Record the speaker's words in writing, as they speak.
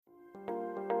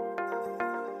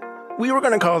We were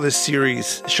going to call this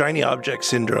series Shiny Object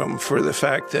Syndrome for the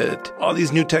fact that all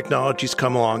these new technologies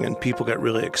come along and people get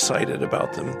really excited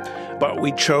about them. But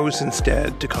we chose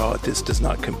instead to call it This Does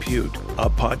Not Compute, a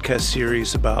podcast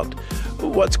series about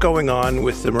what's going on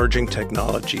with emerging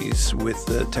technologies, with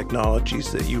the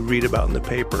technologies that you read about in the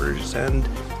papers, and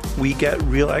we get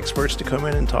real experts to come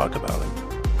in and talk about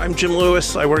them. I'm Jim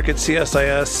Lewis. I work at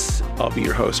CSIS. I'll be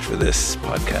your host for this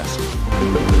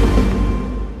podcast.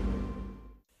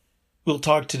 We'll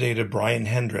talk today to Brian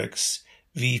Hendricks,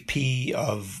 VP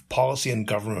of Policy and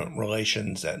Government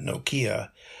Relations at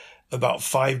Nokia, about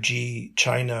 5G,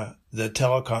 China, the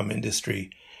telecom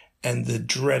industry, and the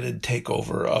dreaded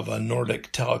takeover of a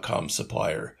Nordic telecom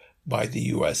supplier by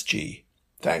the USG.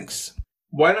 Thanks.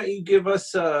 Why don't you give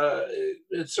us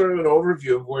sort of an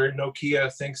overview of where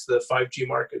Nokia thinks the 5G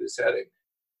market is heading?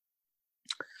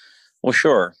 Well,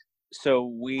 sure. So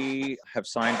we have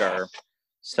signed our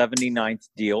 79th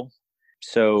deal.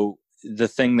 So the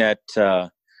thing that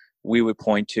we would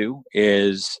point to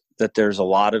is that there's a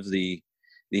lot of the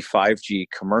 5G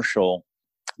commercial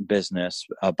business.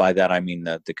 By that, I mean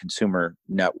the consumer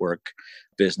network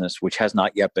business, which has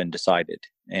not yet been decided.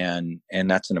 And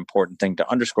that's an important thing to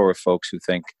underscore with folks who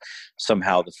think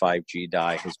somehow the 5G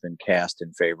die has been cast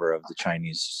in favor of the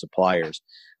Chinese suppliers.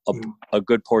 A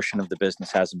good portion of the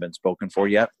business hasn't been spoken for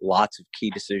yet. Lots of key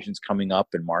decisions coming up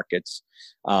in markets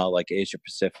like Asia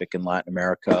Pacific and Latin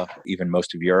America, even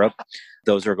most of Europe.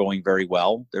 Those are going very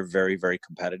well. They're very, very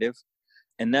competitive.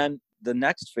 And then the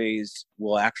next phase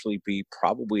will actually be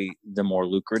probably the more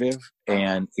lucrative,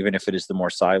 and even if it is the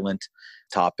more silent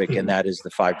topic, and that is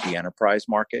the 5G enterprise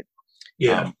market.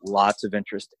 Lots of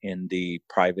interest in the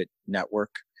private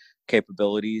network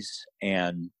capabilities,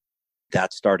 and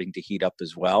that's starting to heat up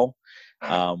as well.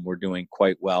 We're doing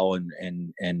quite well,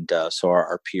 and so are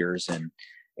our peers, and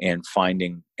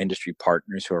finding industry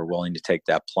partners who are willing to take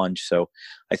that plunge. So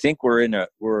I think we're in a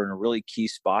really key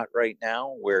spot right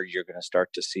now where you're going to start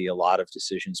to see a lot of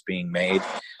decisions being made,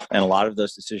 and a lot of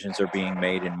those decisions are being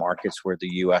made in markets where the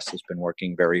U.S. has been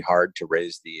working very hard to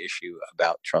raise the issue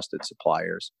about trusted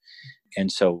suppliers. And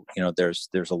so,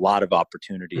 there's a lot of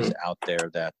opportunities out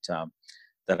there that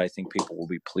I think people will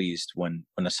be pleased when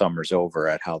the summer's over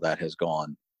at how that has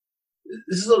gone.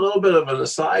 This is a little bit of an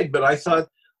aside, but I thought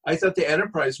the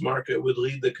enterprise market would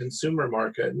lead the consumer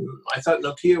market. And I thought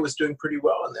Nokia was doing pretty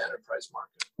well in the enterprise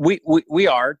market. We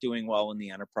are doing well in the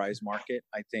enterprise market.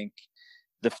 I think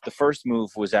the first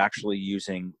move was actually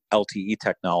using LTE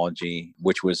technology,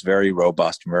 which was very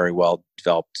robust and very well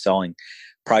developed, selling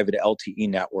private LTE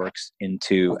networks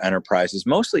into enterprises,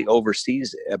 mostly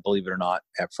overseas, believe it or not,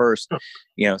 at first.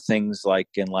 Things like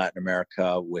in Latin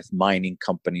America with mining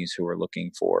companies who are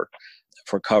looking for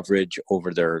coverage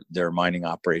over their mining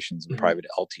operations and private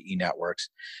LTE networks.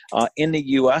 In the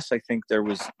U.S., I think there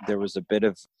was a bit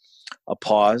of a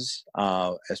pause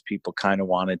as people kind of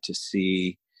wanted to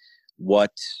see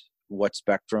what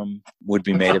spectrum would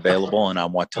be made available and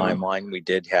on what timeline. We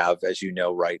did have, as you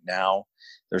know, right now,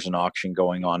 there's an auction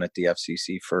going on at the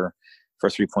FCC for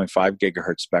 3.5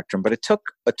 gigahertz spectrum, but it took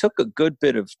a good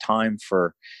bit of time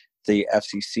for the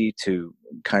FCC to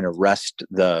kind of wrest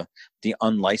the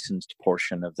unlicensed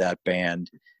portion of that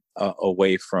band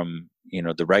away from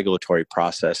the regulatory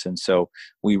process, and so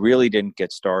we really didn't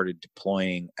get started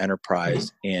deploying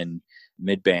enterprise in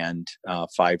mid-band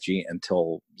 5G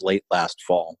until late last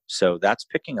fall. So that's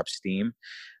picking up steam.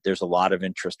 There's a lot of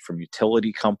interest from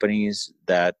utility companies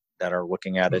that are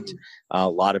looking at it. A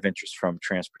lot of interest from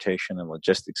transportation and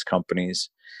logistics companies.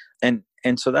 And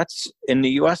so that's in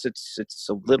the US, it's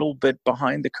a little bit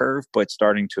behind the curve, but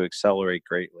starting to accelerate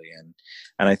greatly.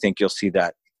 And I think you'll see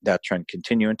that trend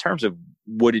continue. In terms of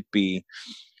would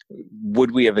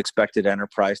we have expected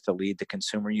enterprise to lead the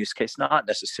consumer use case? Not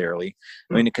necessarily.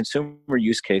 I mean, the consumer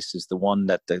use case is the one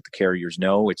that the carriers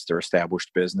know. It's their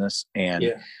established business,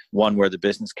 and one where the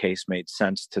business case made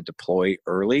sense to deploy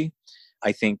early.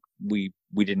 I think we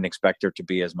didn't expect there to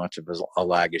be as much of a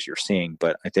lag as you're seeing,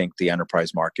 but I think the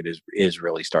enterprise market is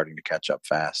really starting to catch up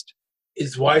fast.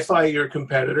 Is Wi-Fi your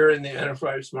competitor in the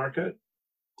enterprise market?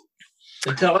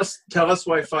 And tell us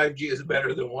why 5G is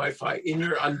better than Wi-Fi in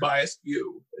your unbiased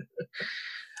view.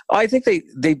 I think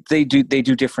they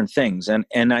do different things,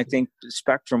 and I think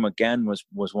spectrum again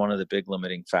was one of the big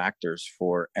limiting factors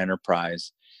for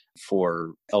enterprise,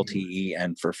 for LTE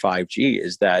and for 5G,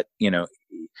 is that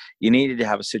you needed to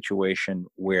have a situation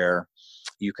where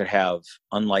you could have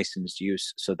unlicensed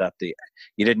use, so that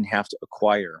you didn't have to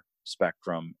acquire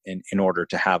spectrum in order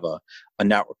to have a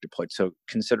network deployed. So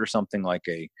consider something like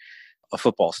a a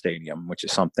football stadium, which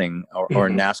is something, or a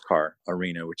NASCAR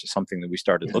arena, which is something that we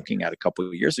started looking at a couple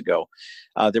of years ago.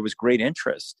 There was great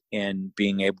interest in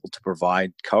being able to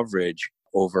provide coverage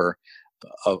over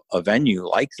a venue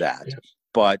like that. Yeah.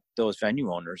 But those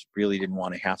venue owners really didn't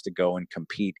want to have to go and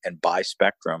compete and buy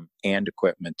spectrum and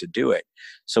equipment to do it.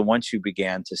 So once you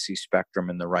began to see spectrum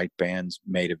in the right bands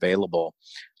made available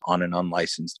on an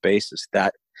unlicensed basis,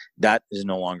 that is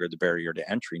no longer the barrier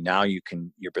to entry. Now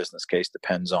your business case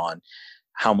depends on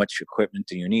how much equipment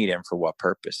do you need and for what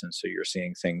purpose. And so you're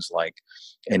seeing things like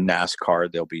in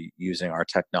NASCAR, they'll be using our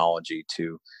technology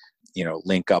to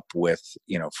link up with,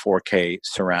 4K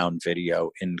surround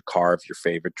video in the car of your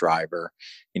favorite driver,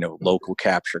 local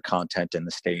capture content in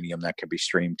the stadium that can be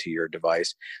streamed to your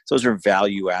device. Those are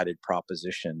value added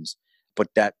propositions, but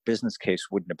that business case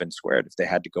wouldn't have been squared if they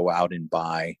had to go out and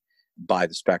buy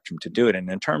the spectrum to do it. And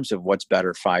in terms of what's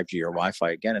better, 5G or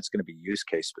Wi-Fi, again, it's going to be use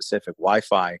case specific.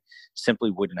 Wi-Fi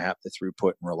simply wouldn't have the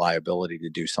throughput and reliability to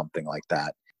do something like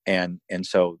that. And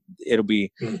so it'll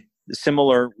be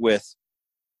similar with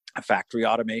a factory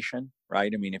automation,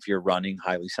 right? I mean, if you're running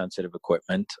highly sensitive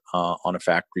equipment on a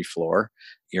factory floor,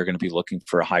 you're going to be looking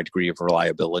for a high degree of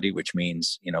reliability, which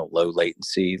means, low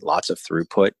latency, lots of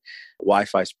throughput.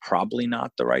 Wi-Fi is probably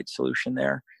not the right solution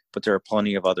there, but there are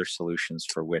plenty of other solutions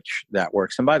for which that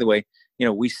works. And by the way,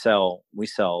 we sell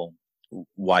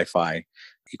Wi-Fi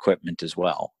equipment as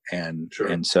well. And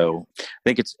so I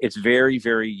think it's very,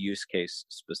 very use case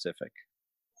specific.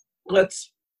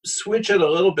 Let's switch it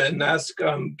a little bit and ask,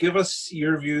 give us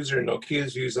your views or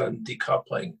Nokia's views on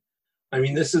decoupling. I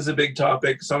mean, this is a big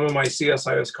topic. Some of my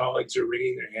CSIS colleagues are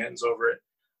wringing their hands over it.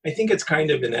 I think it's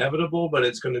kind of inevitable, but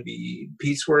it's going to be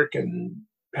piecework and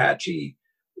patchy.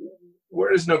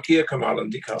 Where does Nokia come out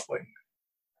on decoupling?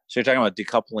 So you're talking about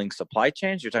decoupling supply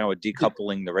chains? You're talking about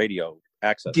decoupling the radio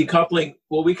access? Decoupling.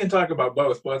 Well, we can talk about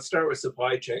both, but let's start with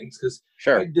supply chains because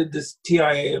I did this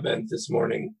TIA event this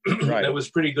morning. Right. That was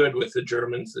pretty good with the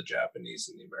Germans, the Japanese,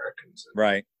 and the Americans.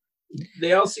 Right.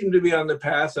 They all seem to be on the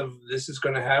path of this is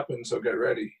going to happen, so get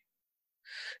ready.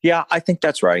 Yeah, I think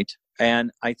that's right.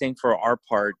 And I think for our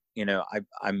part,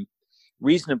 I'm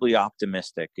reasonably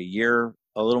optimistic.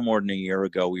 A little more than a year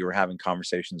ago, we were having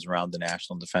conversations around the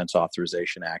National Defense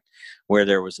Authorization Act, where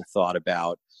there was a thought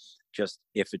about just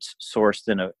if it's sourced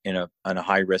in a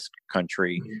high risk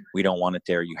country, we don't want it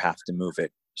there. You have to move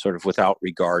it, sort of without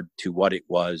regard to what it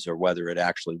was or whether it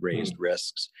actually raised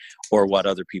risks or what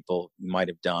other people might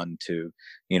have done to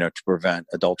prevent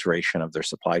adulteration of their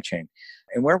supply chain.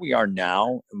 And where we are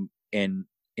now in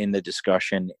the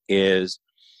discussion is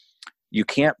you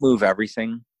can't move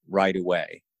everything right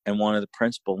away. And one of the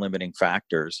principal limiting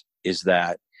factors is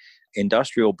that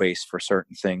industrial base for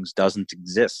certain things doesn't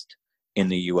exist in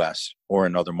the U.S. or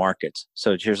in other markets.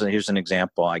 So here's an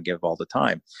example I give all the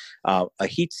time. A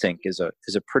heat sink is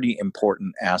a pretty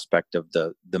important aspect of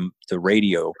the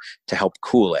radio to help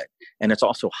cool it, and it's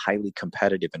also highly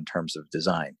competitive in terms of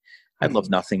design. I'd love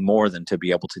nothing more than to be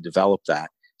able to develop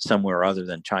that somewhere other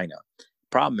than China.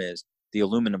 Problem is the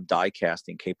aluminum die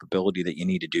casting capability that you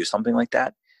need to do something like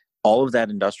that. All of that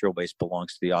industrial base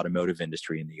belongs to the automotive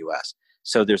industry in the U.S.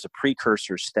 So there's a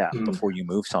precursor step before you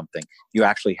move something. You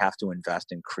actually have to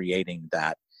invest in creating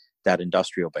that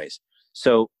industrial base.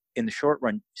 So in the short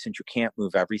run, since you can't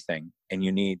move everything and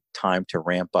you need time to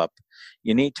ramp up,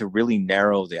 you need to really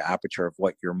narrow the aperture of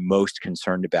what you're most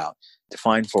concerned about.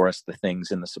 Define for us the things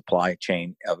in the supply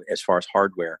chain as far as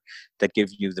hardware that give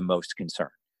you the most concern.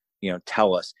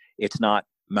 Tell us it's not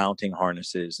mounting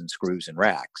harnesses and screws and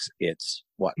racks. It's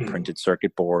printed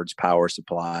circuit boards, power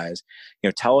supplies.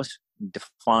 Tell us,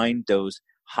 define those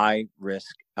high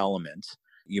risk elements.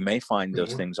 You may find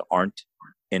those things aren't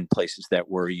in places that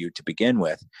worry you to begin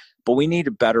with, but we need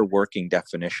a better working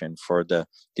definition for the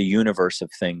universe of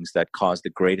things that cause the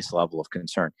greatest level of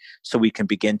concern, so we can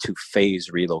begin to phase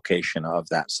relocation of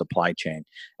that supply chain,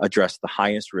 address the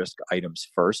highest risk items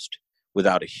first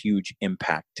without a huge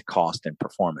impact to cost and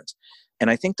performance. And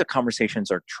I think the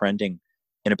conversations are trending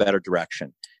in a better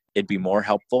direction. It'd be more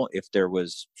helpful if there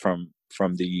was from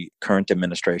the current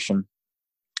administration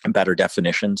better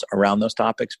definitions around those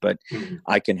topics, but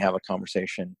I can have a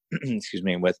conversation,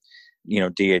 with,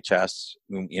 DHS,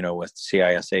 with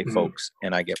CISA folks,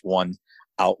 and I get one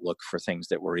outlook for things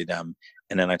that worry them.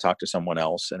 And then I talk to someone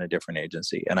else in a different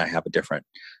agency and I have a different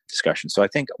discussion. So I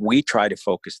think we try to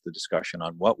focus the discussion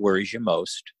on what worries you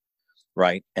most,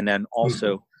 right? And then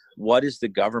also, what is the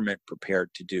government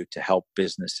prepared to do to help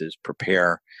businesses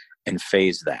prepare and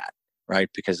phase that, right?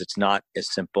 Because it's not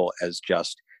as simple as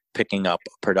just picking up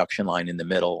a production line in the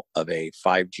middle of a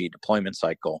 5G deployment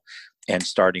cycle and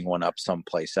starting one up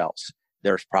someplace else.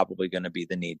 there's probably going to be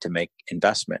the need to make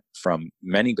investment from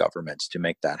many governments to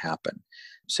make that happen.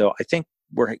 So I think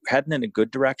we're heading in a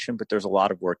good direction, but there's a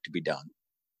lot of work to be done.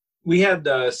 We had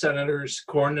Senators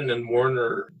Cornyn and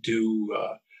Warner do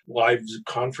live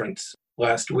conference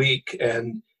last week,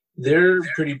 and they're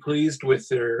pretty pleased with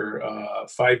their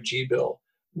 5G bill.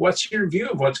 What's your view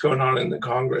of what's going on in the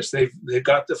Congress? They've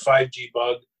got the 5G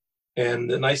bug, and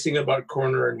the nice thing about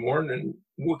Cornyn and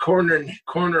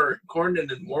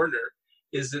Warner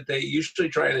is that they usually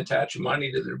try and attach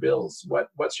money to their bills.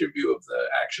 What's your view of the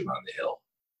action on the Hill?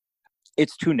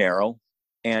 It's too narrow,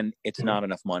 and it's not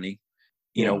enough money.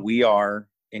 You know, we are,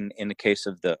 in the case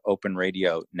of the open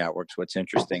radio networks, what's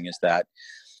interesting is that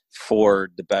for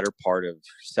the better part of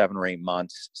 7 or 8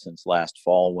 months since last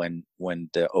fall, when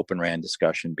the Open RAN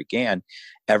discussion began,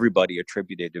 everybody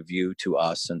attributed a view to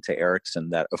us and to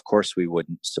Ericsson that, of course, we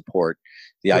wouldn't support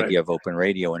the idea of open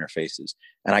radio interfaces.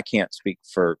 And I can't speak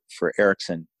for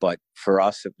Ericsson, but for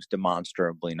us, it was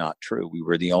demonstrably not true. We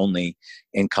were the only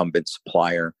incumbent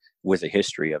supplier with a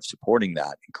history of supporting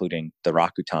that, including the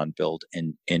Rakuten build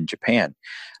in Japan.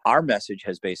 Our message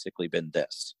has basically been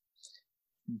this: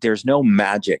 there's no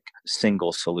magic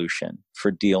single solution for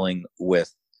dealing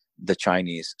with the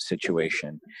Chinese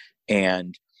situation.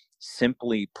 And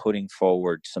simply putting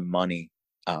forward some money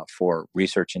for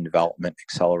research and development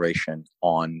acceleration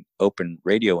on open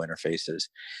radio interfaces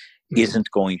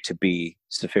isn't going to be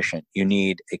sufficient. You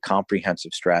need a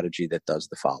comprehensive strategy that does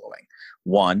the following.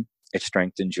 One, it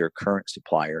strengthens your current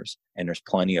suppliers, and there's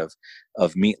plenty of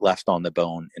meat left on the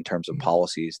bone in terms of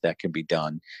policies that can be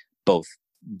done both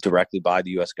directly by the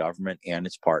U.S. government and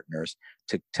its partners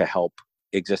to help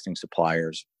existing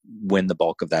suppliers win the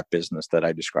bulk of that business that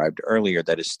I described earlier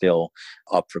that is still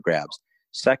up for grabs.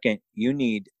 Second, you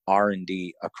need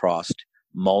R&D across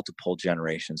multiple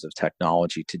generations of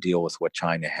technology to deal with what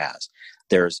China has.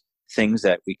 There's things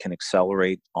that we can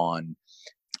accelerate on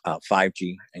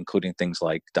 5G, including things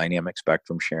like dynamic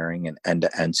spectrum sharing and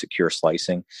end-to-end secure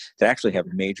slicing that actually have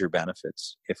major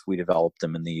benefits if we develop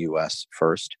them in the U.S.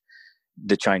 first.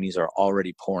 The Chinese are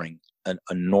already pouring an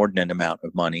inordinate amount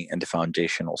of money into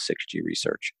foundational 6G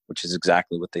research, which is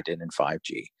exactly what they did in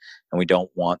 5G. And we don't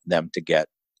want them to get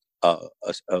a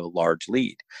large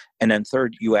lead. And then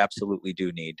third, you absolutely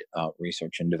do need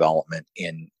research and development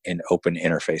in open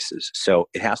interfaces. So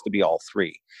it has to be all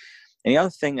three. And the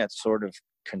other thing that sort of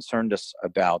concerned us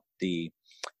about the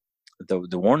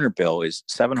Warner bill is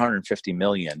 $750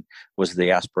 million was the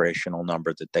aspirational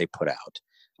number that they put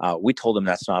out. We told them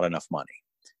that's not enough money.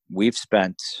 We've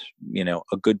spent,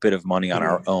 a good bit of money on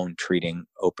our own treating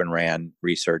Open RAN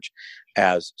research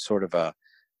as sort of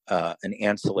an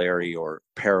ancillary or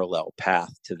parallel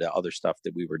path to the other stuff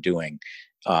that we were doing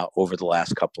over the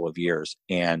last couple of years.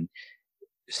 And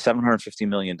 $750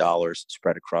 million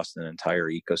spread across an entire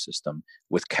ecosystem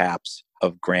with caps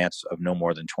of grants of no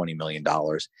more than $20 million.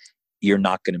 You're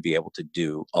not going to be able to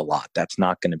do a lot. That's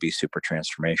not going to be super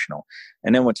transformational.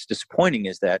 And then what's disappointing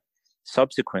is that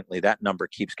subsequently that number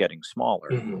keeps getting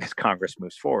smaller as Congress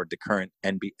moves forward. The current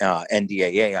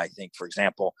NDAA, I think, for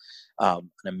example, an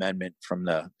amendment from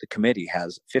the committee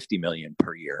has $50 million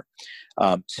per year.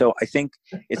 So I think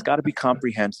it's got to be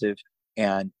comprehensive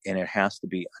and it has to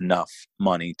be enough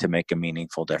money to make a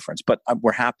meaningful difference. But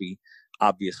we're happy,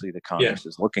 obviously, the Congress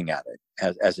is looking at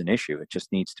it as an issue. It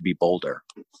just needs to be bolder.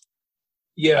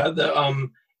 Yeah,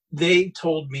 they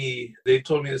told me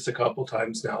this a couple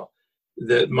times now,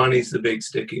 that money's the big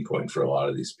sticking point for a lot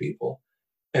of these people.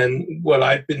 And what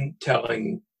I've been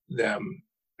telling them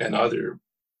and others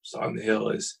on the Hill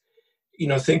is,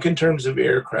 think in terms of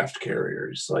aircraft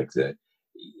carriers, like that.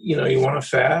 You want a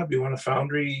fab, you want a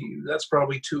foundry, that's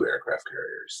probably 2 aircraft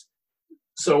carriers.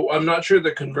 So I'm not sure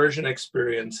the conversion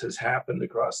experience has happened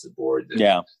across the board.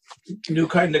 New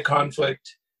kind of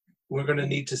conflict, we're going to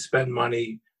need to spend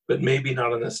money, but maybe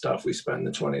not on the stuff we spend in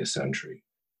the 20th century.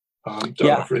 Don't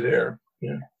know if we're there.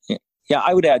 Yeah,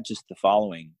 I would add just the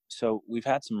following. So we've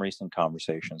had some recent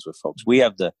conversations with folks. We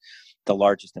have the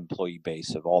largest employee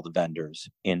base of all the vendors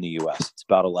in the U.S. It's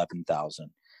about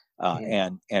 11,000.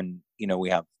 And we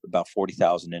have about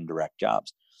 40,000 indirect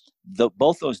jobs.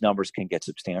 Both those numbers can get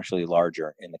substantially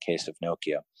larger in the case of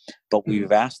Nokia. But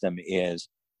we've asked them is,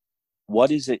 what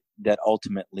is it that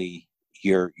ultimately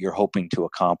you're hoping to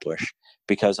accomplish?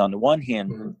 Because on the one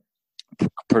hand,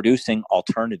 producing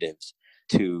alternatives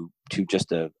to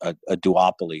just a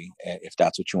duopoly, if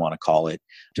that's what you want to call it,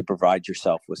 to provide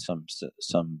yourself with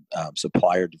some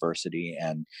supplier diversity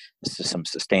and some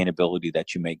sustainability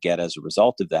that you may get as a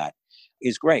result of that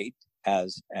is great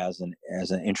as an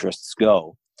interests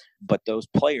go. But those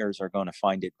players are going to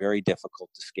find it very difficult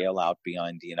to scale out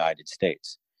beyond the United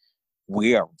States.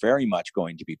 we are very much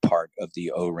going to be part of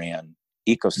the ORAN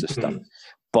ecosystem.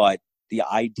 But the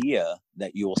idea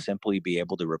that you will simply be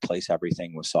able to replace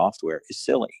everything with software is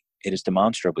silly. It is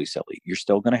demonstrably silly. You're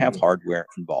still going to have hardware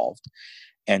involved.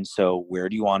 And so where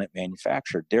do you want it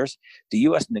manufactured? The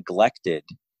U.S. neglected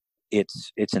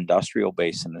its industrial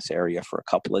base in this area for a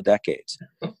couple of decades.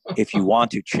 If you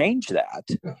want to change that,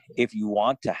 if you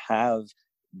want to have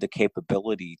the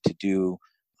capability to do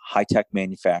high-tech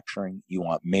manufacturing, you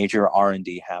want major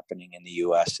R&D happening in the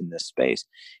U.S. in this space,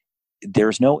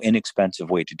 there's no inexpensive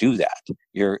way to do that.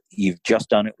 You've just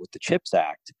done it with the CHIPS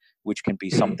Act, which can be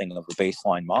something of a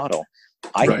baseline model.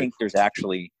 I think there's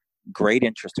actually great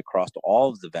interest across all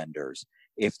of the vendors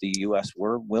if the U.S.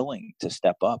 were willing to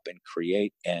step up and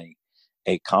create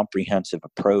a comprehensive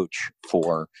approach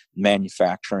for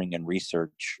manufacturing and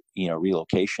research,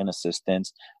 relocation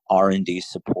assistance, R&D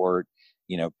support,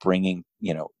 bringing,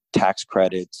 tax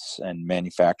credits and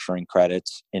manufacturing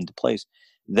credits into place.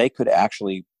 They could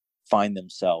actually find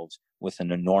themselves with an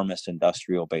enormous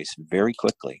industrial base very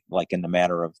quickly, like in the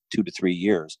matter of 2 to 3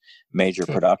 years, major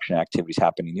production activities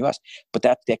happening in the U.S. But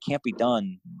that can't be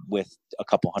done with a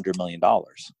couple $100 million.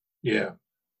 Yeah.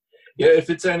 Yeah, if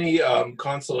it's any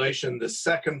consolation, the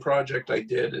second project I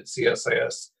did at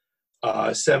CSIS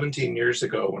 17 years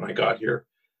ago when I got here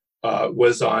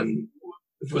was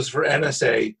for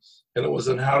NSA, and it was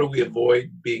on how do we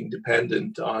avoid being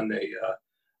dependent on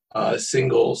a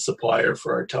single supplier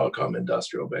for our telecom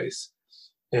industrial base.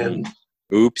 And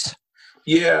oops.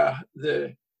 Yeah,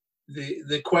 the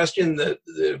question that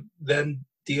the then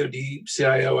DoD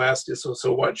CIO asked is,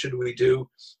 so what should we do?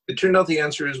 It turned out the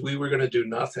answer is we were going to do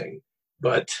nothing,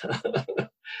 but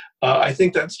I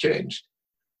think that's changed.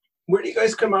 Where do you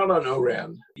guys come out on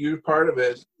ORAN? You're part of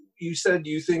it. You said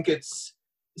you think it's,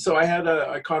 so I had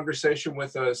a conversation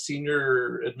with a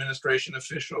senior administration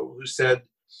official who said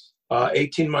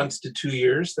 18 months to 2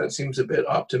 years. That seems a bit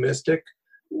optimistic.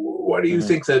 What do you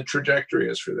think the trajectory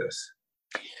is for this?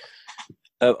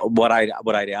 What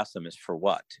I'd ask them is for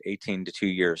what? 18 to 2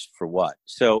 years for what?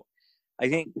 So I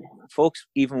think folks,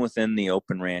 even within the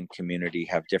Open RAN community,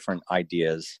 have different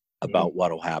ideas about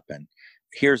what will happen.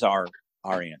 Here's our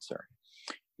answer.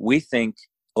 We think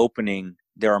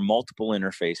there are multiple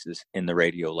interfaces in the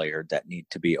radio layer that need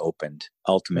to be opened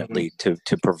ultimately to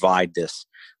provide this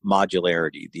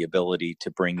modularity, the ability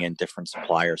to bring in different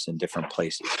suppliers in different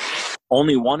places.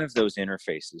 Only one of those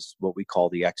interfaces, what we call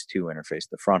the X2 interface,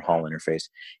 the front haul interface,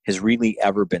 has really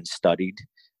ever been studied.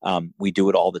 We do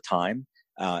it all the time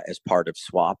as part of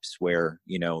swaps where,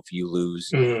 if you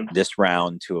lose this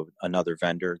round to another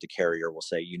vendor, the carrier will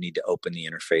say you need to open the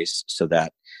interface so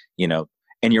that,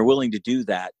 and you're willing to do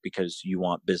that because you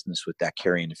want business with that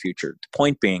carrier in the future. The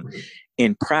point being,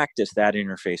 in practice, that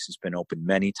interface has been opened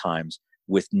many times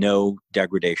with no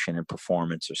degradation in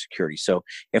performance or security. So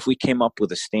if we came up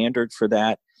with a standard for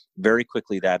that, very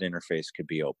quickly that interface could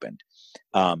be opened.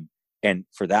 And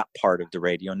for that part of the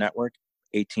radio network,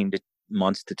 18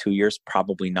 months to 2 years,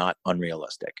 probably not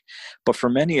unrealistic. But for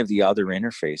many of the other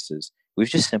interfaces, we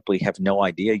just simply have no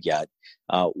idea yet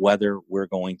whether we're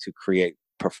going to create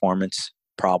performance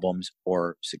problems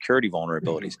or security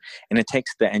vulnerabilities. And it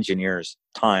takes the engineers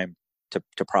time to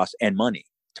process and money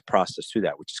to process through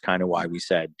that, which is kind of why we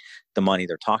said the money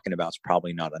they're talking about is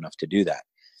probably not enough to do that.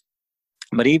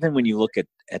 But even when you look at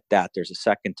that, there's a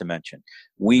second dimension.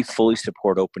 We fully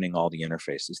support opening all the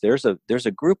interfaces. There's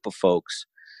a group of folks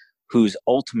whose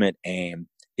ultimate aim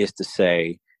is to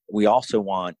say, we also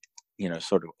want,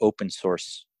 sort of open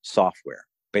source software,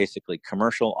 basically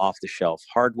commercial off-the-shelf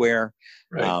hardware,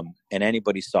 and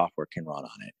anybody's software can run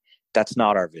on it. That's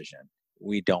not our vision.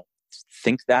 We don't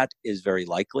think that is very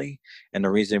likely. And the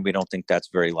reason we don't think that's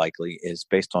very likely is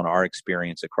based on our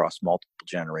experience across multiple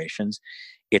generations.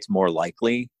 It's more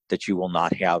likely that you will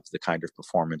not have the kind of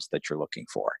performance that you're looking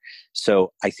for.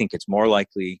 So I think it's more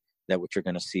likely that what you're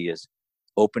going to see is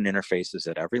open interfaces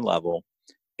at every level,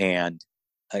 and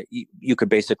you could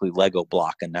basically Lego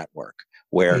block a network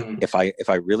where if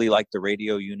I really like the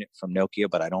radio unit from Nokia,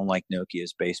 but I don't like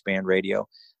Nokia's baseband radio,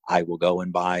 I will go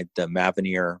and buy the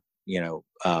Mavenir,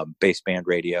 baseband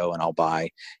radio, and I'll buy,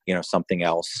 something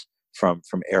else from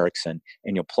Ericsson,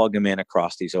 and you'll plug them in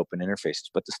across these open interfaces.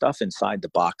 But the stuff inside the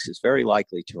box is very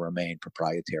likely to remain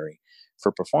proprietary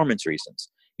for performance reasons.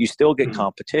 You still get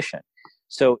competition.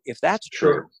 So if that's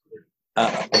true,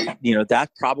 that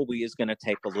probably is going to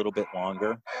take a little bit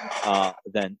longer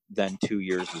than 2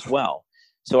 years as well.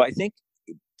 So I think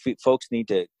folks need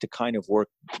to kind of work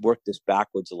this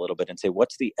backwards a little bit and say,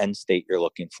 what's the end state you're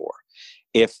looking for?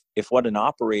 If what an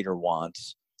operator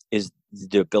wants is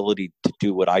the ability to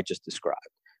do what I just described,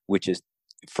 which is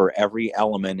for every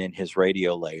element in his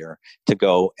radio layer to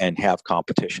go and have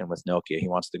competition with Nokia. He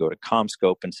wants to go to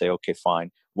CommScope and say, okay,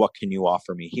 fine, what can you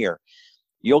offer me here?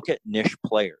 You'll get niche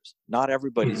players. Not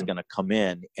everybody's going to come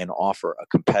in and offer a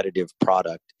competitive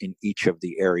product in each of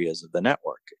the areas of the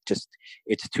network.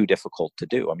 It's too difficult to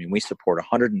do. I mean, we support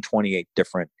 128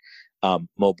 different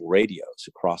mobile radios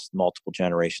across multiple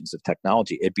generations of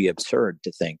technology. It'd be absurd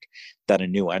to think that a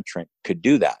new entrant could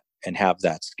do that and have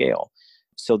that scale.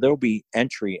 So there'll be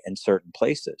entry in certain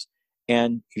places.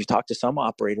 And you talk to some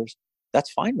operators,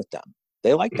 that's fine with them.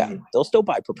 They like that. They'll still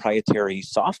buy proprietary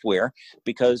software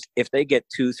because if they get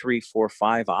 2, 3, 4,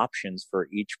 5 options for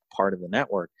each part of the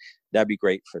network, that'd be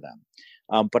great for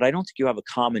them. But I don't think you have a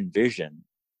common vision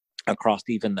across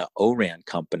even the O-RAN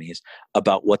companies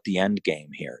about what the end game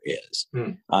here is.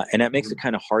 And that makes it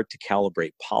kind of hard to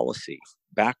calibrate policy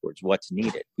backwards, what's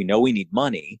needed. We know we need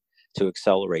money to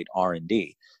accelerate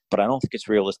R&D, but I don't think it's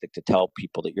realistic to tell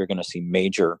people that you're going to see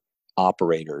major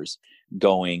operators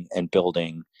going and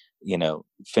building,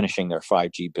 finishing their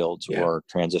 5G builds or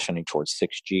transitioning towards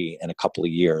 6G in a couple of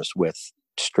years with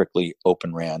strictly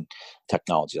Open RAN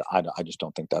technology. I just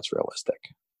don't think that's realistic.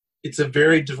 It's a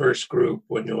very diverse group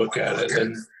when you look at it.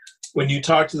 And when you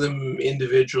talk to them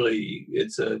individually,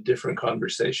 it's a different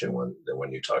conversation than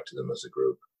when you talk to them as a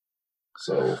group.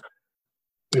 So,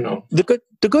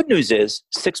 The good news is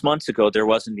 6 months ago, there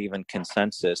wasn't even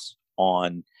consensus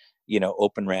on,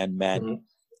 Open RAN meant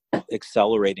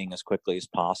accelerating as quickly as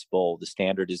possible the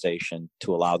standardization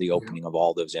to allow the opening of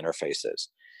all those interfaces.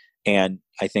 And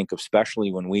I think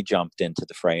especially when we jumped into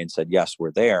the fray and said, yes,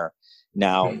 we're there.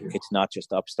 Now it's not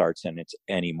just upstarts and it's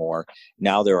anymore.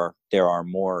 Now the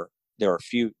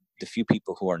few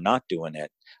people who are not doing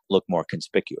it look more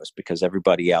conspicuous because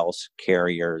everybody else,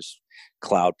 carriers,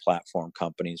 cloud platform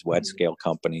companies, web scale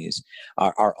companies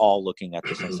are all looking at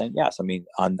this and saying, yes, I mean,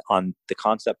 on the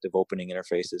concept of opening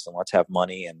interfaces and let's have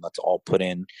money and let's all put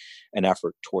in an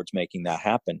effort towards making that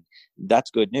happen.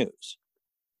 That's good news.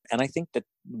 And I think that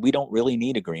we don't really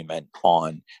need agreement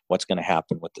on what's going to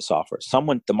happen with the software.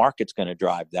 The market's going to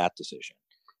drive that decision,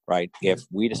 right? If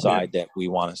we decide that we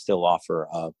want to still offer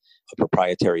a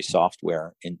proprietary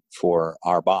software for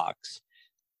our box,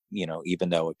 even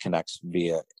though it connects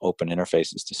via open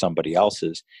interfaces to somebody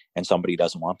else's and somebody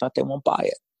doesn't want that, they won't buy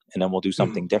it. And then we'll do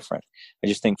something different. I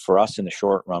just think for us in the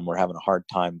short run, we're having a hard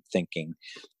time thinking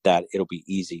that it'll be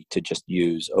easy to just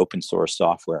use open source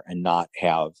software and not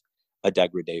have a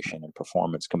degradation in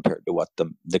performance compared to what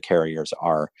the carriers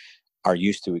are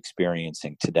used to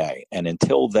experiencing today. And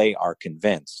until they are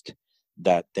convinced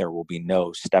that there will be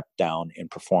no step down in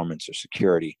performance or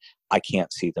security, I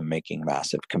can't see them making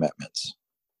massive commitments.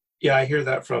 Yeah, I hear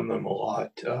that from them a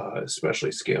lot, especially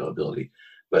scalability.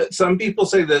 But some people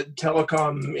say that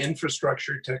telecom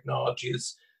infrastructure technology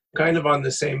is kind of on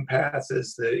the same path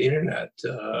as the internet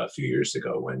a few years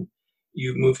ago when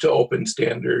you move to open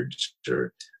standards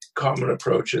or common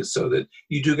approaches so that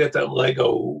you do get that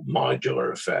Lego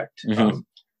modular effect.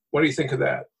 What do you think of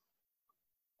that?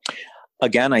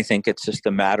 Again, I think it's just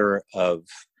a matter of,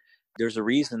 there's a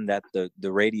reason that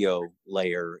the radio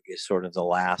layer is sort of the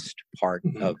last part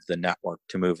of the network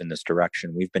to move in this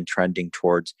direction. We've been trending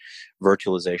towards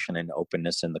virtualization and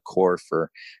openness in the core for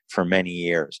many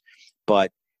years.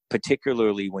 But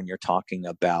particularly when you're talking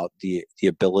about the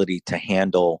ability to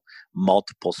handle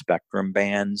multiple spectrum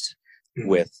bands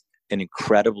with an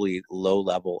incredibly low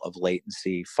level of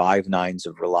latency, 5 nines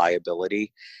of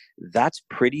reliability, that's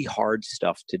pretty hard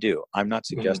stuff to do. I'm not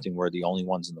suggesting we're the only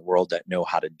ones in the world that know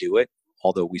how to do it,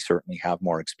 although we certainly have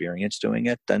more experience doing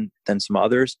it than some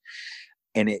others.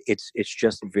 And it's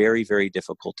just very, very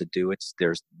difficult to do.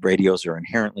 Radios are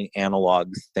inherently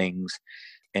analog things,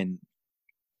 and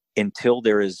until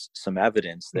there is some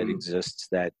evidence that exists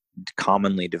that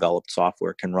commonly developed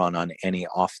software can run on any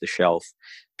off-the-shelf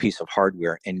piece of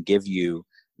hardware and give you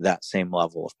that same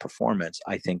level of performance,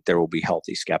 I think there will be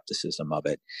healthy skepticism of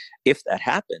it. If that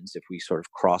happens, if we sort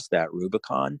of cross that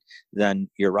Rubicon, then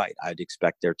you're right. I'd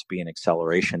expect there to be an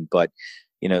acceleration. But,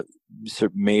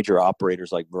 major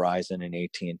operators like Verizon and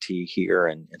AT&T here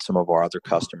and some of our other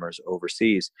customers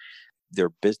overseas, their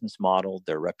business model,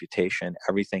 their reputation,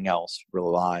 everything else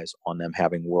relies on them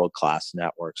having world-class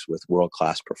networks with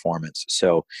world-class performance.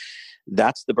 So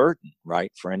that's the burden,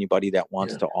 right? For anybody that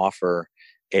wants to offer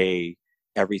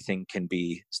everything can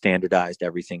be standardized,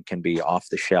 everything can be off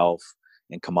the shelf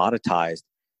and commoditized,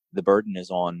 the burden is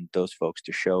on those folks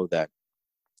to show that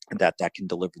can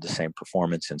deliver the same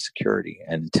performance and security.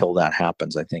 And until that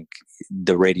happens, I think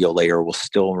the radio layer will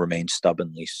still remain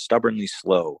stubbornly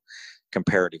slow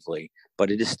comparatively,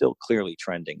 but it is still clearly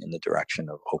trending in the direction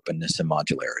of openness and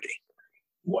modularity.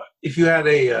 If you had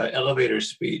a elevator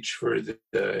speech for the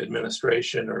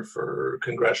administration or for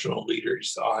congressional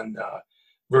leaders on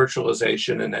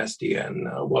virtualization and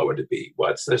SDN, what would it be?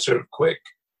 What's the sort of quick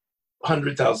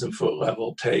 100,000 foot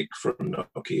level take from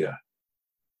Nokia?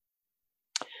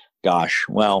 Gosh,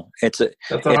 well, That's a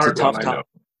hard tough one, I know. topic.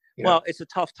 Yeah. Well, it's a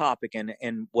tough topic,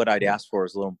 and what I'd ask for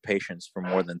is a little patience for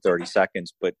more than 30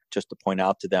 seconds. But just to point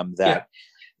out to them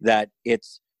that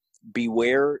it's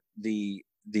beware the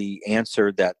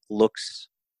answer that looks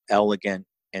elegant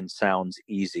and sounds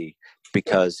easy,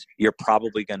 because you're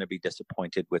probably going to be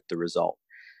disappointed with the result.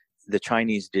 The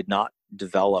Chinese did not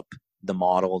develop the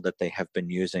model that they have been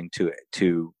using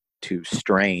to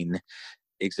strain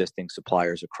existing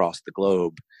suppliers across the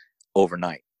globe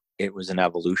overnight. It was an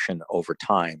evolution over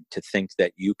time. To think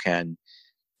that you can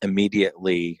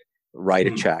immediately write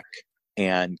a check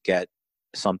and get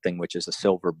something which is a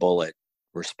silver bullet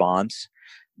response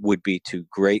would be to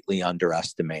greatly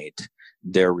underestimate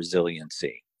their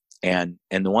resiliency. And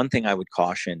the one thing I would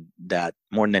caution, that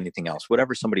more than anything else,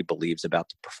 whatever somebody believes about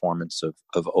the performance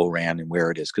of ORAN and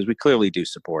where it is, because we clearly do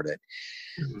support it,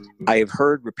 I have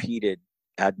heard repeated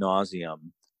ad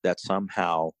nauseum that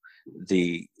somehow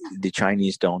the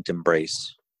Chinese don't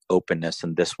embrace openness,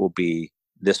 and this will be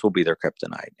their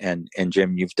kryptonite. And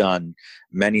Jim, you've done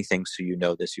many things, so you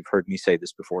know this. You've heard me say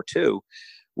this before too,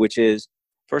 which is,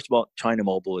 first of all, China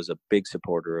Mobile is a big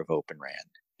supporter of Open RAN,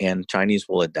 and Chinese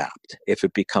will adapt. If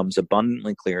it becomes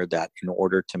abundantly clear that in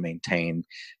order to maintain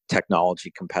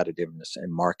technology competitiveness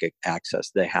and market access,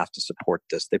 they have to support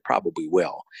this, they probably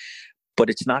will.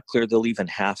 But it's not clear they'll even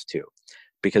have to,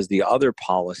 because the other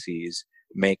policies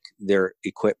make their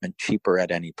equipment cheaper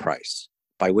at any price,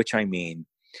 by which I mean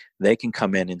they can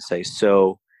come in and say,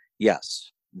 so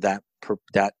yes, that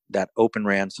Open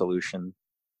RAN solution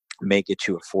may get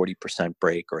you a 40%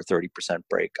 break or a 30%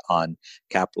 break on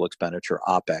capital expenditure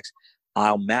OPEX.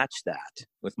 I'll match that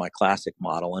with my classic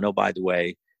model. And oh, by the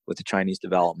way, with the Chinese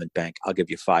Development Bank, I'll give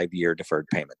you 5-year deferred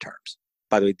payment terms.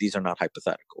 By the way, these are not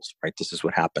hypotheticals, right? This is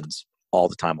what happens all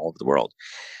the time all over the world.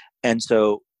 And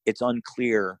so it's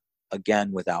unclear,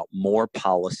 again, without more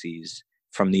policies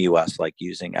from the US, like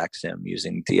using XIM,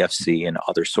 using DFC and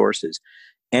other sources,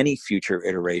 any future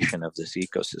iteration of this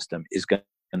ecosystem is going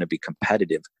to be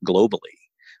competitive globally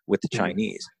with the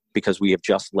Chinese, because we have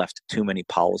just left too many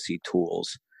policy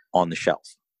tools on the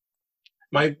shelf.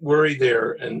 My worry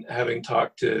there, and having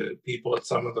talked to people at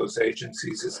some of those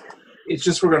agencies, is it's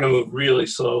just we're going to move really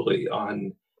slowly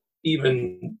on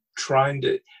even trying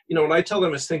to, what I tell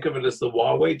them is think of it as the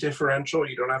Huawei differential.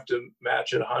 You don't have to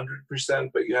match it 100%,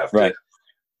 but you have to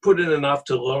put in enough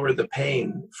to lower the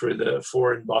pain for the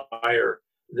foreign buyer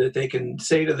that they can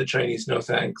say to the Chinese, no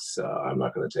thanks, I'm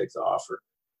not going to take the offer.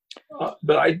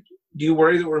 But do you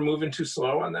worry that we're moving too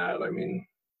slow on that? I mean,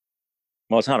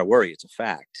 well, it's not a worry, it's a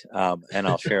fact. And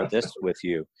I'll share this with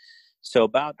you. So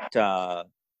about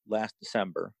last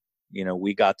December,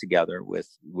 we got together with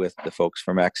the folks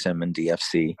from XIM and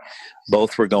DFC.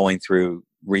 Both were going through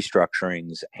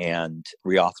restructurings and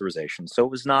reauthorizations. So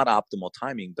it was not optimal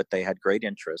timing, but they had great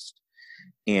interest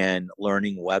in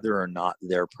learning whether or not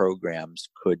their programs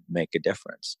could make a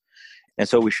difference. And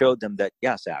so we showed them that,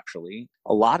 yes, actually,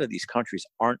 a lot of these countries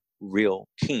aren't real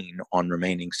keen on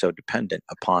remaining so dependent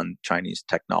upon Chinese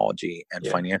technology and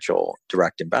financial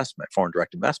direct investment, foreign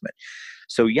direct investment.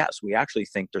 So yes, we actually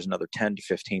think there's another 10 to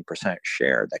 15%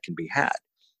 share that can be had.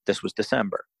 This was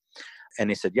December. And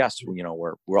they said, yes,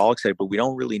 we're all excited, but we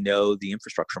don't really know the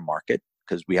infrastructure market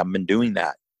because we haven't been doing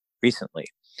that recently.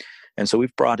 And so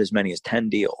we've brought as many as 10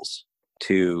 deals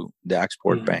to the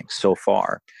export banks so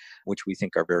far, which we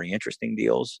think are very interesting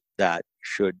deals that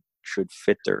should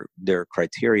fit their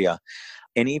criteria,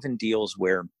 and even deals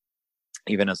where,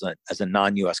 even as a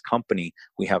non-US company,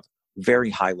 we have very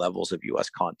high levels of US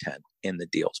content in the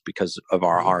deals because of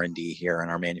our R&D here and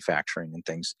our manufacturing and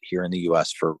things here in the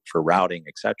US for routing,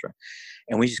 etc.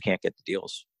 And we just can't get the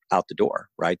deals out the door,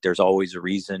 right? There's always a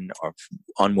reason of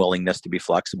unwillingness to be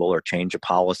flexible or change a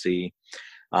policy.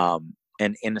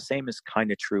 And the same is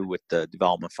kind of true with the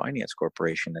Development Finance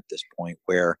Corporation at this point,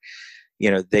 where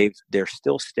they're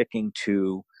still sticking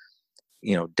to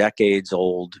decades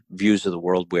old views of the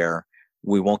world where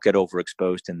we won't get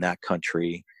overexposed in that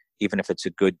country, even if it's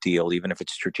a good deal, even if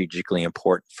it's strategically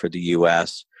important for the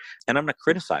U.S. And I'm not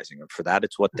criticizing them for that.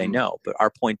 It's what they know. But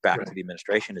our point back to the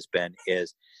administration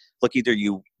is, look, either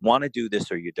you want to do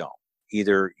this or you don't.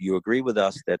 Either you agree with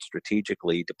us that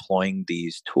strategically deploying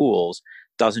these tools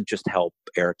doesn't just help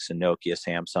Ericsson, Nokia,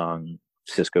 Samsung,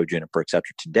 Cisco, Juniper, et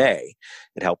cetera today.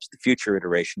 It helps the future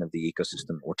iteration of the ecosystem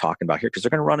that we're talking about here, because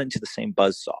they're going to run into the same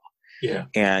buzzsaw. Yeah.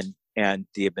 And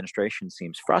the administration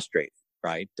seems frustrated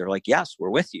right? They're like, yes, we're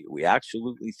with you. We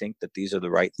absolutely think that these are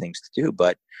the right things to do,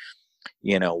 but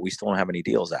we still don't have any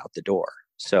deals out the door.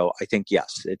 So I think,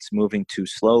 yes, it's moving too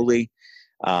slowly.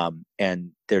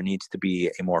 And there needs to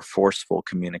be a more forceful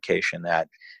communication that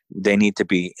they need to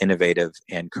be innovative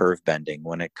and curve bending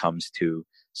when it comes to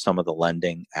some of the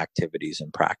lending activities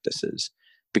and practices,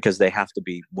 because they have to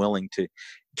be willing to.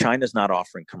 China's not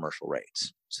offering commercial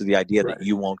rates. So the idea that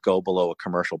you won't go below a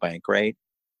commercial bank rate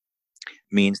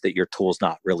means that your tool's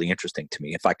not really interesting to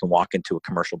me. If I can walk into a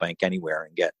commercial bank anywhere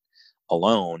and get a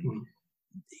loan,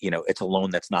 it's a loan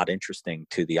that's not interesting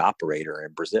to the operator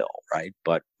in Brazil, right?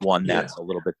 But one that's a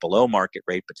little bit below market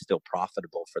rate, but still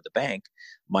profitable for the bank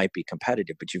might be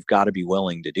competitive, but you've got to be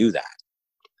willing to do that.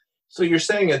 So you're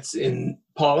saying it's in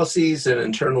policies and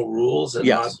internal rules and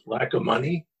not lack of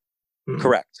money?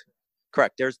 Correct.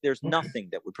 There's nothing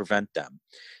that would prevent them.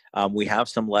 We have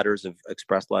some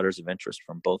express letters of interest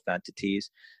from both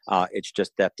entities. It's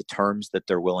just that the terms that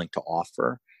they're willing to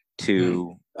offer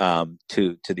to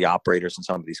the operators in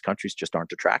some of these countries just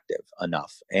aren't attractive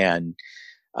enough. And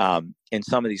in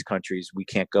some of these countries, we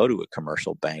can't go to a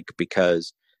commercial bank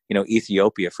because,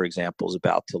 Ethiopia, for example, is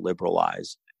about to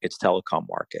liberalize its telecom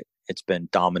market. It's been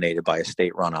dominated by a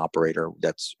state-run operator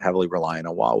that's heavily reliant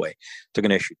on Huawei. They're going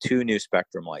to issue 2 new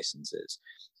spectrum licenses.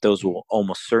 Those will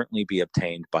almost certainly be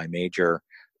obtained by major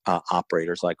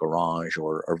operators like Orange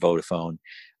or Vodafone.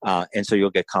 And so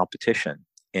you'll get competition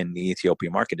in the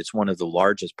Ethiopian market. It's one of the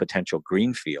largest potential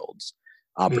greenfields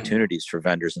opportunities for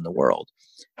vendors in the world.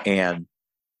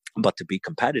 But to be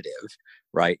competitive,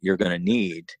 right, you're going to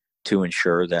need to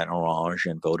ensure that Orange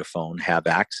and Vodafone have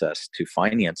access to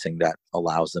financing that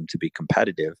allows them to be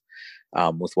competitive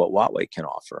with what Huawei can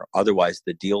offer. Otherwise,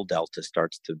 the deal delta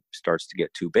starts to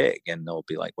get too big, and they'll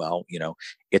be like, well,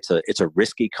 it's a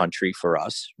risky country for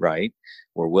us, right?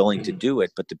 We're willing to do it,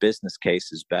 but the business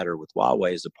case is better with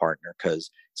Huawei as a partner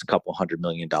because it's a couple $100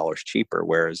 million cheaper.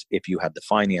 Whereas if you had the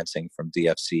financing from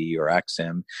DFC or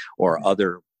XM or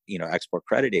other export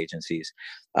credit agencies,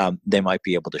 they might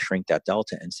be able to shrink that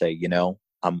delta and say,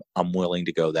 I'm willing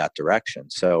to go that direction.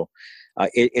 So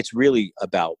it's really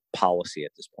about policy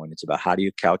at this point. It's about how do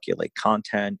you calculate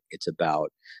content. It's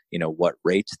about, what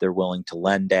rates they're willing to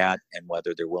lend at and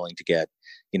whether they're willing to get,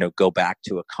 go back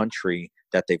to a country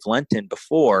that they've lent in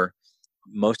before.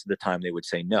 Most of the time they would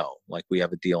say no. Like we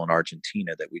have a deal in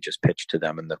Argentina that we just pitched to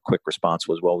them, and the quick response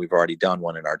was, well, we've already done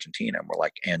one in Argentina. And we're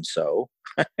like, and so?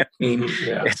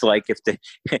 It's like if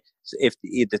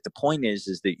the point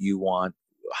is that you want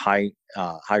high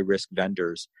risk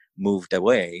vendors moved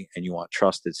away and you want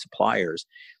trusted suppliers,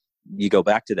 you go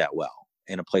back to that well.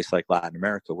 In a place like Latin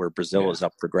America where Brazil is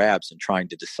up for grabs and trying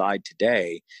to decide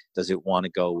today, does it want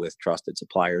to go with trusted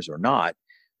suppliers or not?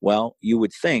 Well, you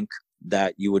would think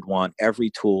that you would want every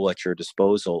tool at your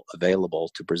disposal available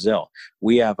to Brazil.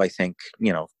 We have, I think,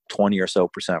 20 or so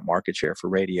 % market share for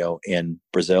radio in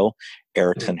Brazil.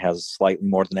 Ericsson has slightly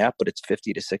more than that, but it's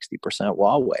 50 to 60%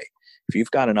 Huawei. If you've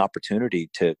got an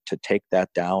opportunity to take that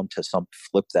down to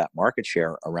flip that market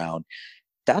share around,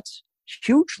 that's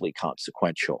hugely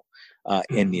consequential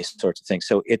in these sorts of things.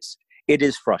 So it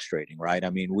is frustrating, right?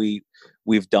 I mean,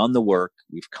 we've done the work,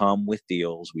 we've come with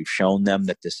deals, we've shown them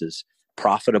that this is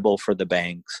profitable for the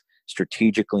banks,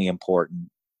 strategically important.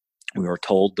 We were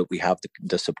told that we have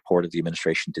the support of the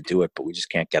administration to do it, but we just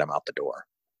can't get them out the door.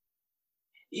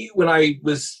 When I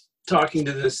was talking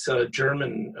to this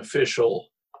German official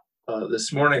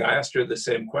this morning, I asked her the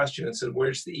same question and said,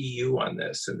 where's the EU on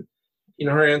this? And,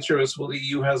 her answer was, well, the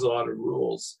EU has a lot of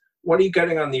rules. What are you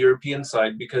getting on the European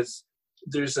side? Because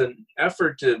there's an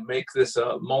effort to make this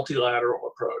a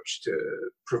multilateral approach to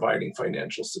providing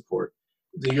financial support.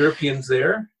 The Europeans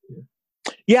there?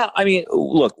 Yeah, I mean,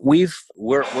 look,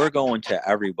 we're going to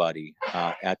everybody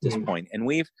at this point, and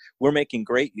we're making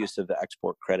great use of the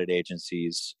export credit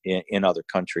agencies in other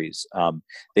countries.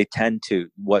 They tend to,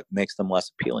 what makes them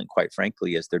less appealing, quite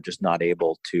frankly, is they're just not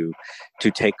able to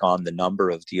take on the number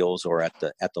of deals or at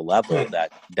the level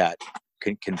that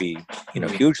can be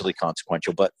hugely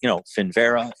consequential. But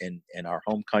Finvera in our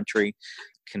home country,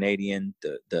 Canadian,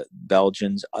 the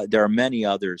Belgians, there are many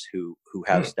others who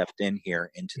have stepped in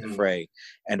here into the fray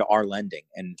and are lending.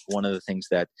 And one of the things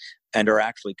and are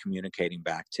actually communicating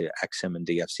back to XM and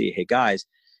DFC, hey guys,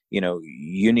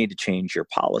 you need to change your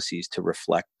policies to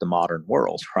reflect the modern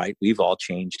world, right? We've all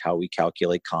changed how we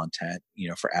calculate content,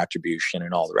 for attribution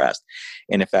and all the rest.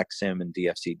 And if XM and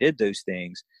DFC did those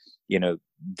things,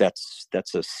 that's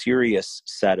a serious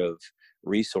set of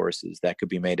resources that could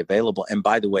be made available. And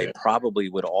by the way, probably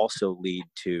would also lead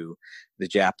to the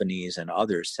Japanese and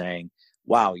others saying,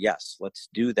 wow, yes, let's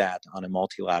do that on a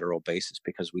multilateral basis,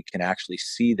 because we can actually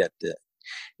see that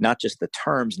not just the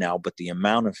terms now, but the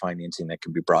amount of financing that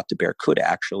can be brought to bear could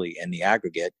actually, in the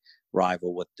aggregate,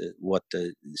 rival what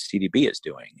the CDB is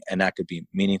doing, and that could be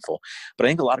meaningful. But I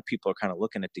think a lot of people are kind of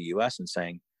looking at the U.S. and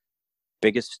saying,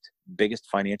 biggest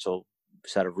financial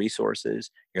set of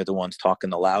resources, you're the ones talking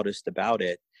the loudest about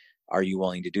it. Are you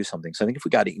willing to do something? So I think if we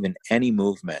got even any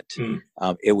movement,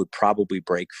 it would probably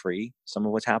break free some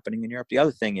of what's happening in Europe. The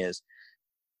other thing is,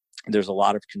 there's a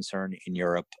lot of concern in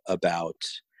Europe about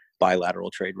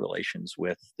bilateral trade relations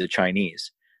with the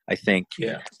Chinese. I think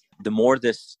the more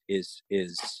this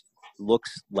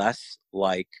looks less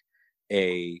like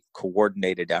a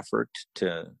coordinated effort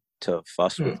to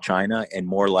fuss with China, and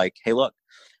more like, hey, look,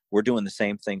 we're doing the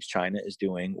same things China is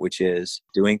doing, which is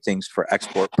doing things for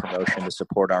export promotion to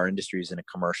support our industries in a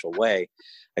commercial way.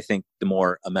 I think the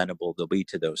more amenable they'll be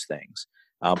to those things.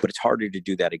 But it's harder to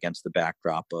do that against the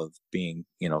backdrop of being,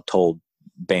 told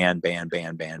ban.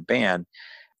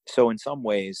 So in some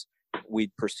ways,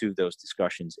 we'd pursue those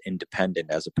discussions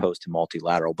independent as opposed to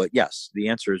multilateral. But yes, the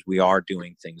answer is we are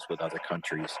doing things with other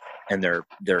countries and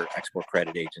their export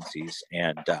credit agencies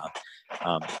and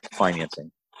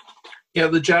financing. Yeah,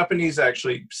 the Japanese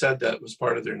actually said that was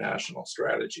part of their national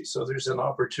strategy. So there's an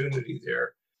opportunity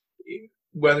there.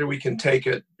 Whether we can take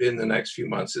it in the next few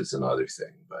months is another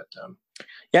thing. But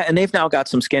yeah, and they've now got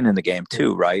some skin in the game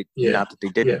too, right? Yeah. Not that they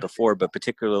didn't before, but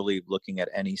particularly looking at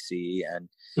NEC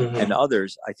and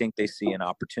others, I think they see an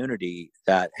opportunity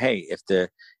that, hey, if the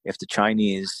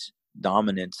Chinese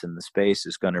dominance in the space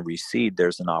is going to recede,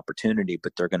 there's an opportunity,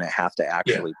 but they're going to have to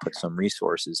actually put some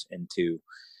resources into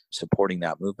supporting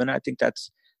that movement. I think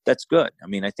that's good. I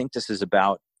mean, I think this is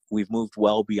about, we've moved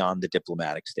well beyond the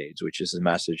diplomatic stage, which is a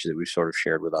message that we've sort of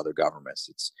shared with other governments.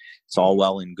 It's all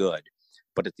well and good.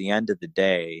 But at the end of the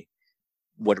day,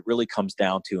 what it really comes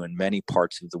down to in many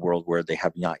parts of the world where they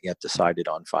have not yet decided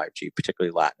on 5G,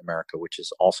 particularly Latin America, which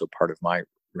is also part of my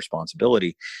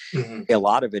responsibility, a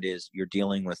lot of it is you're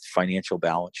dealing with financial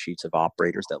balance sheets of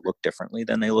operators that look differently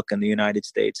than they look in the United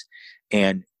States.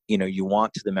 And, you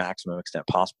want to the maximum extent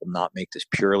possible not make this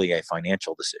purely a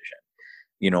financial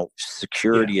decision.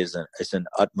 Security is an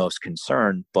utmost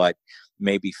concern, but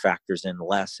maybe factors in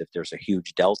less if there's a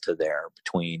huge delta there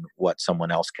between what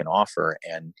someone else can offer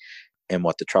and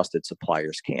what the trusted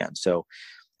suppliers can. So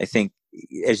I think,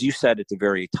 as you said at the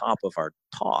very top of our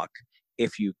talk,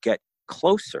 if you get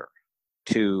closer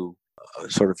to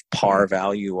sort of par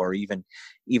value or even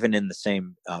in the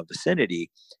same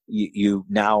vicinity, you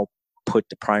now put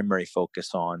the primary focus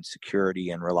on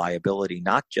security and reliability,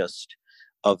 not just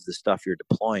of the stuff you're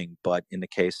deploying, but in the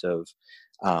case of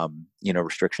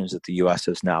restrictions that the U.S.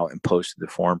 has now imposed to the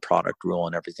foreign product rule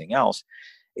and everything else.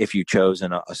 If you chose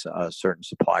a certain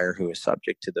supplier who is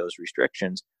subject to those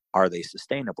restrictions, are they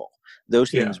sustainable?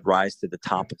 Those things rise to the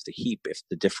top of the heap if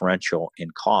the differential in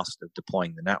cost of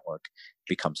deploying the network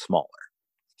becomes smaller.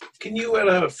 Can you, at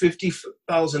a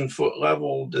 50,000 foot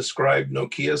level, describe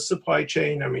Nokia's supply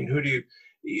chain? I mean, who do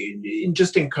you,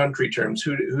 just in country terms,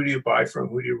 who do you buy from?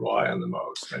 Who do you rely on the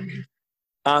most? I mean,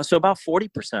 so about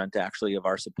 40% actually of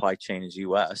our supply chain is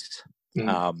U.S.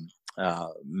 At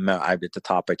the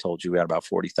top, I told you we had about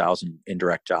 40,000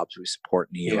 indirect jobs we support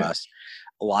in the U.S.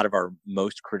 A lot of our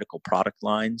most critical product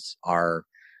lines are,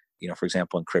 for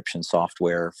example, encryption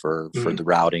software for the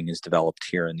routing is developed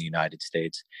here in the United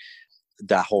States.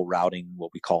 That whole routing,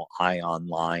 what we call ION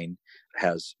line,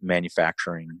 has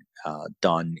manufacturing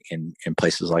done in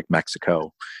places like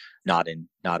Mexico, not in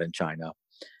China.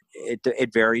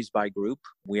 It varies by group.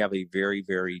 We have a very,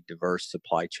 very diverse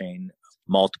supply chain,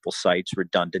 multiple sites.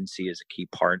 Redundancy is a key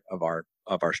part of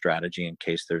our strategy in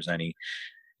case there's any,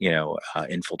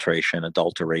 infiltration,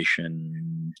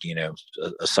 adulteration,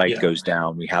 a site goes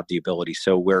down. We have the ability.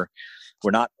 So we're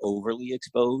not overly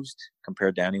exposed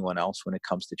compared to anyone else when it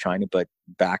comes to China, but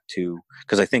back to,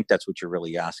 because I think that's what you're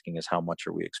really asking is how much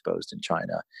are we exposed in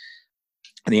China?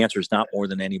 And the answer is not more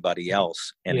than anybody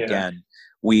else. And again,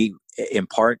 we, in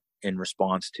part in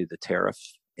response to the tariff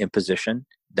imposition,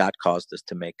 that caused us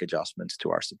to make adjustments to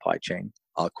our supply chain,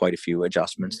 quite a few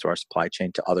adjustments to our supply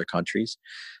chain to other countries.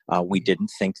 We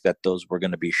didn't think that those were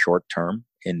going to be short term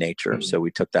in nature. So we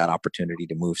took that opportunity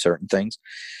to move certain things.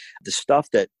 The stuff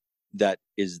that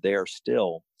is there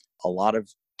still, a lot of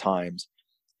times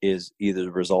is either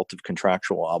the result of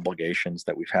contractual obligations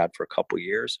that we've had for a couple of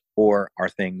years, or are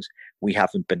things we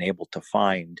haven't been able to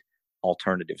find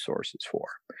alternative sources for.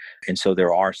 And so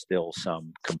there are still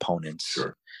some components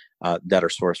that are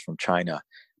sourced from China,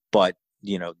 but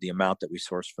the amount that we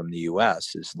source from the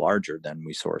U.S. is larger than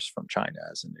we source from China,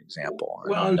 as an example.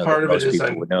 Well, and part of it is,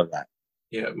 people would know that.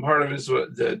 Yeah, part of it is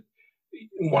that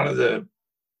one of the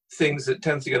things that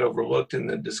tends to get overlooked in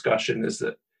the discussion is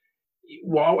that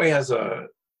Huawei has a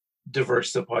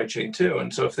diverse supply chain too.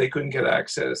 And so if they couldn't get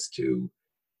access to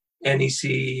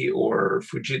NEC or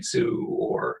Fujitsu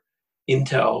or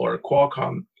Intel or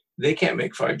Qualcomm, they can't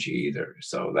make 5G either.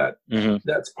 So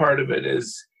that's part of it.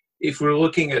 Is if we're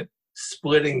looking at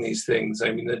splitting these things,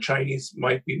 I mean, the Chinese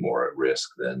might be more at risk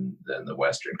than the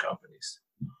Western companies.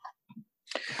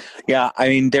 Yeah, I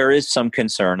mean, there is some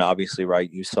concern, obviously, right?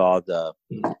 You saw the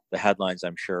headlines,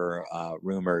 I'm sure,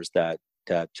 rumors that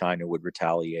China would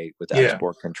retaliate with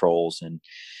export controls. And,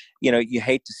 you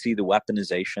hate to see the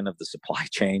weaponization of the supply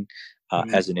chain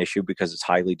as an issue because it's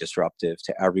highly disruptive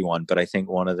to everyone. But I think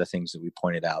one of the things that we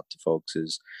pointed out to folks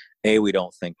is, A, we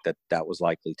don't think that was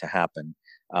likely to happen.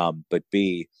 But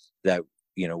B, that,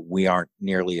 we aren't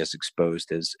nearly as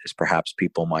exposed as perhaps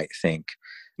people might think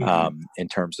in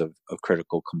terms of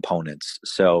critical components.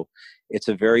 So it's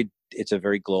a very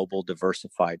global,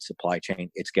 diversified supply chain.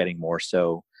 It's getting more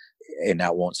so, and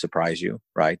that won't surprise you,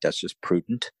 right? That's just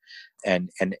prudent. And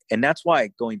that's why,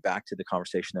 going back to the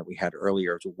conversation that we had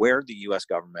earlier, where the U.S.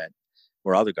 government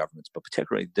or other governments, but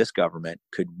particularly this government,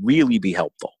 could really be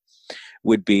helpful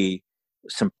would be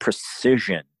some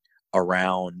precision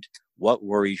around what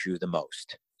worries you the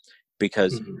most,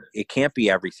 because it can't be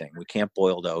everything. We can't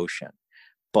boil the ocean.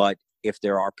 But if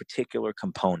there are particular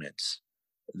components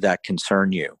that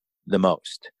concern you the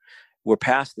most, we're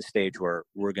past the stage where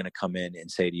we're going to come in and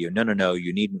say to you, no,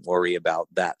 you needn't worry about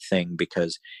that thing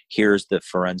because here's the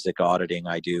forensic auditing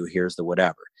I do, here's the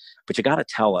whatever. But you got to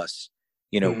tell us,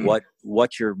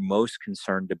 what you're most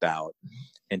concerned about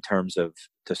in terms of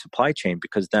the supply chain,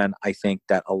 because then I think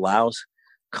that allows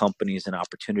companies an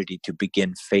opportunity to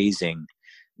begin phasing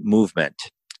movement,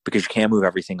 because you can't move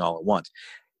everything all at once.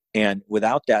 And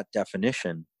without that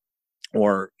definition,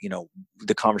 or,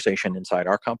 the conversation inside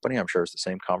our company, I'm sure it's the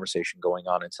same conversation going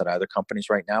on inside other companies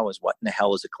right now, is what in the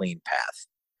hell is a clean path,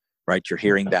 right? You're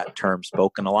hearing that term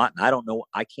spoken a lot. And I don't know,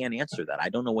 I can't answer that. I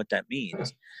don't know what that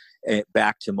means.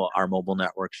 Back to our mobile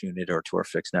networks unit or to our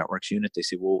fixed networks unit, they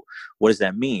say, well, what does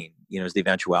that mean? Is the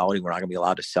eventuality we're not going to be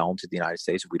allowed to sell them to the United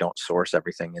States if we don't source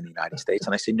everything in the United States?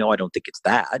 And I say, no, I don't think it's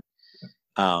that.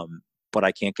 But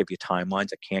I can't give you timelines.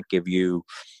 I can't give you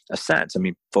a sense. I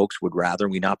mean, folks would rather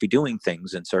we not be doing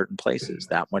things in certain places.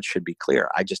 That much should be clear.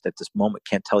 I just at this moment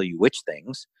can't tell you which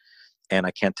things, and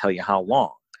I can't tell you how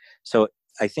long. So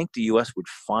I think the U.S. would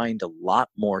find a lot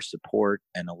more support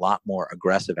and a lot more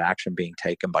aggressive action being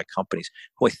taken by companies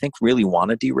who I think really want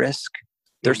to de-risk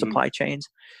their supply chains,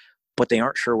 but they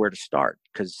aren't sure where to start,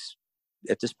 because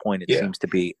at this point it seems to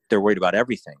be they're worried about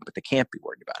everything, but they can't be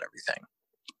worried about everything.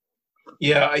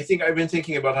 Yeah, I think I've been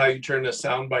thinking about how you turn a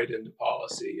soundbite into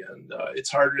policy, and it's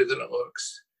harder than it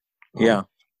looks. Yeah.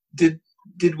 Did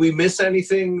we miss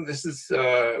anything? This is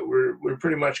we're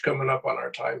pretty much coming up on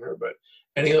our time here, but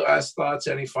any last thoughts?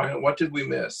 Any final? What did we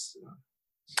miss?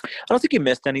 I don't think you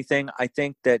missed anything. I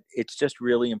think that it's just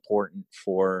really important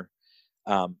for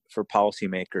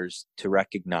policymakers to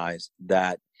recognize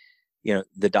that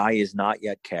the die is not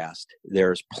yet cast.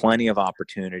 There's plenty of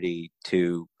opportunity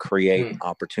to create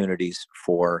opportunities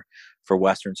for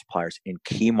Western suppliers in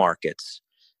key markets,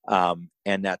 and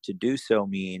that to do so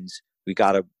means we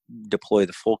got to deploy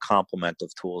the full complement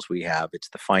of tools we have. It's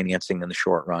the financing in the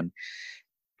short run.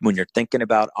 When you're thinking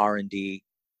about R&D,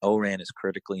 ORAN is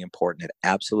critically important. It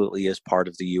absolutely is part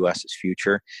of the U.S.'s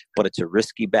future, but it's a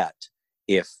risky bet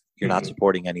if you're not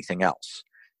supporting anything else.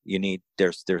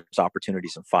 There's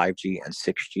opportunities in 5G and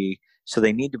 6G. So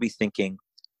they need to be thinking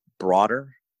broader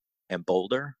and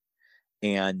bolder.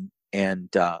 And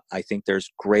I think there's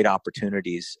great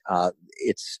opportunities.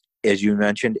 It's, as you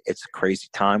mentioned, it's a crazy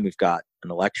time. We've got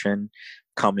an election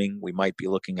coming. We might be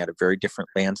looking at a very different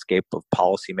landscape of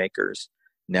policymakers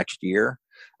next year.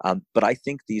 But I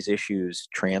think these issues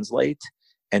translate.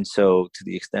 And so to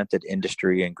the extent that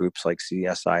industry and groups like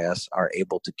CSIS are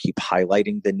able to keep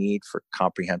highlighting the need for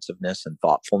comprehensiveness and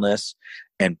thoughtfulness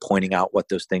and pointing out what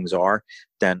those things are,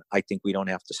 then I think we don't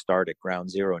have to start at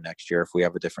ground zero next year if we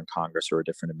have a different Congress or a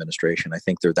different administration. I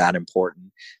think they're that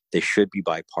important. They should be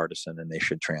bipartisan and they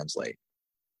should translate.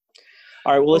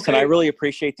 All right. Well, listen, I really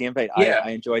appreciate the invite. Yeah.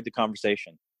 I enjoyed the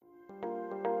conversation.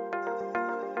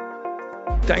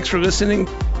 Thanks for listening.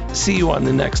 See you on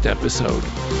the next episode.